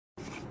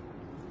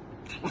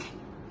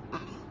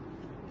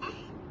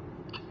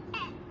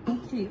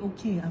Okay,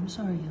 okay. I'm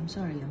sorry.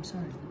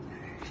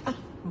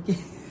 Okay.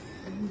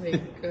 Oh my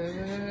god.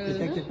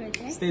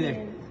 Protected. Stay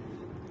there.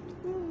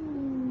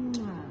 Oh,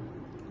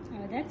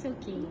 that's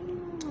okay.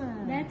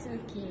 That's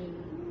okay.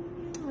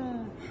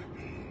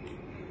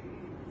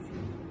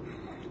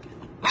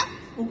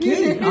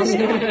 Okay.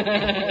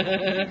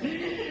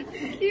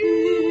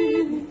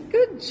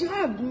 Good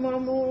job,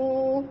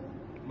 Mamo.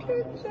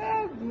 Good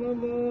job,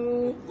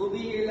 Mamo. We'll be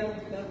here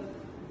lang.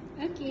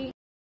 Okay.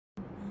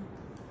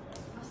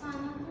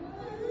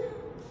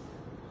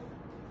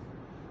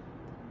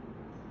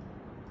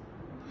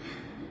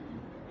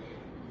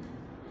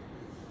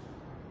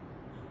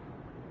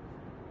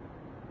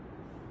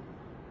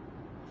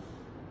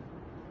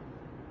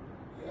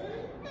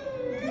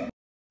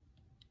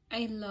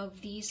 I love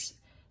these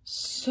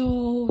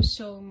so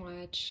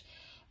much.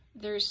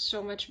 They're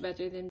so much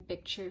better than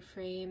picture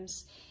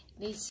frames.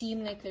 They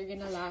seem like they're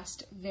gonna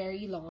last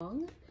very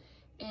long,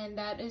 and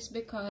that is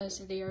because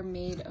they are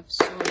made of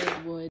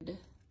solid wood.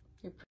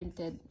 They're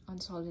printed on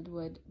solid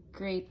wood,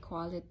 great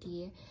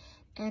quality,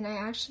 and I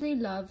actually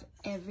love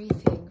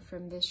everything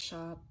from this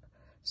shop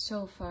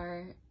so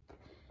far.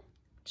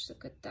 Just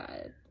look at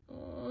that.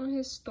 Oh,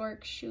 his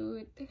stork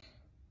shoot.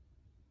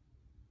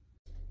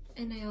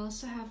 And I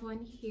also have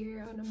one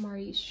here on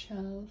Amari's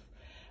shelf.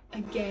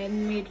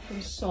 Again, made from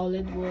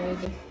solid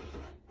wood.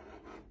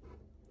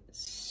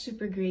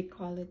 Super great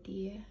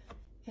quality.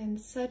 And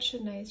such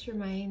a nice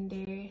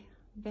reminder.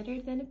 Better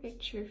than a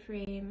picture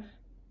frame.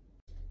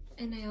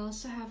 And I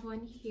also have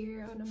one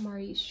here on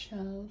Amari's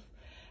shelf.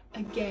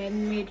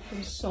 Again, made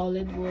from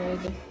solid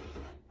wood.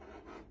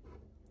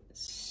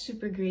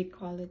 Super great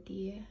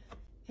quality.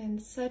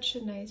 And such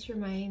a nice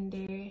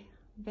reminder.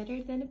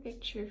 Better than a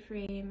picture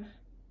frame.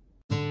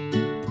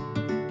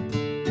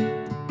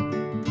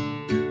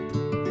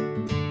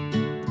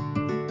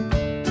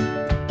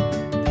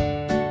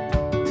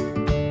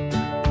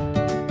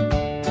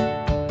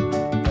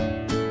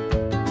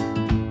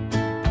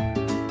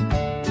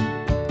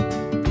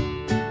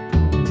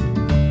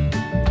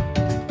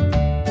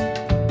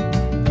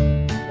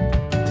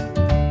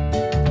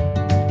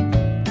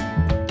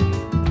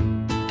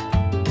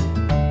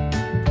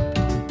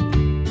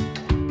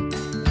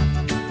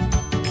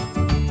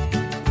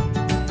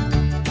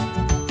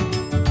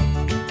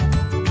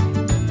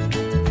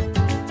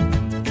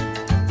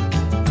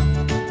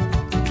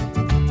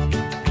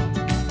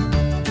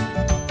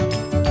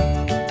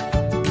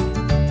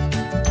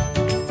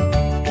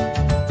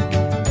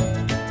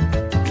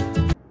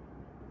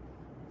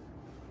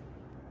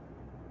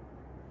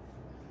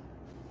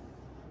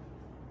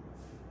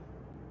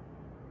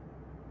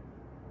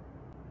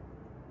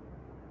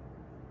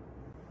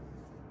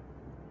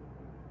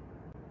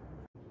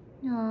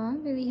 Aw,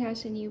 Lily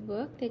has a new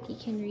book that he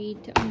can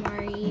read to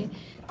Amari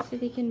so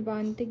they can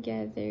bond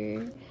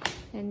together.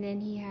 And then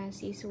he has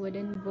these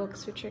wooden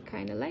books which are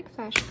kind of like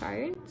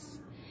flashcards.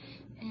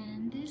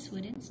 And this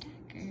wooden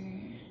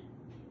stacker.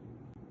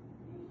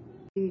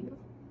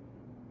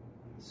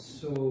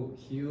 So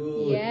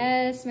cute.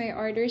 Yes, my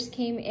orders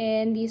came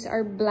in. These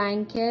are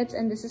blankets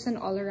and this is an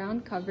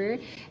all-around cover.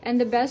 And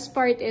the best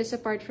part is,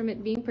 apart from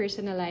it being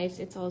personalized,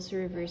 it's also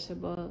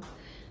reversible.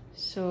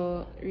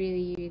 So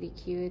really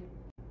cute.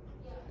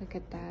 Look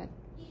at that.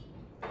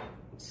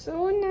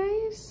 So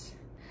nice.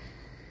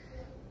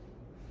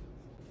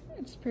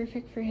 It's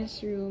perfect for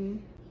his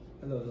room.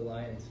 Hello, the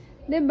lions.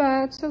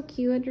 Diba? It's so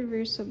cute,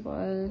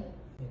 reversible.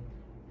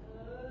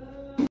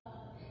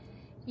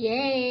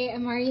 Yay!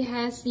 Amari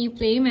has new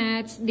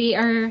playmats. They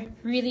are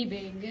really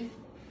big.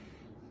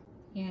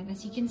 Yeah,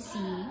 as you can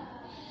see.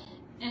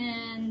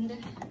 And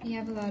we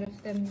have a lot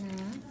of them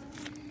now.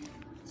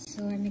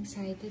 So I'm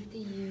excited to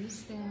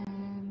use them.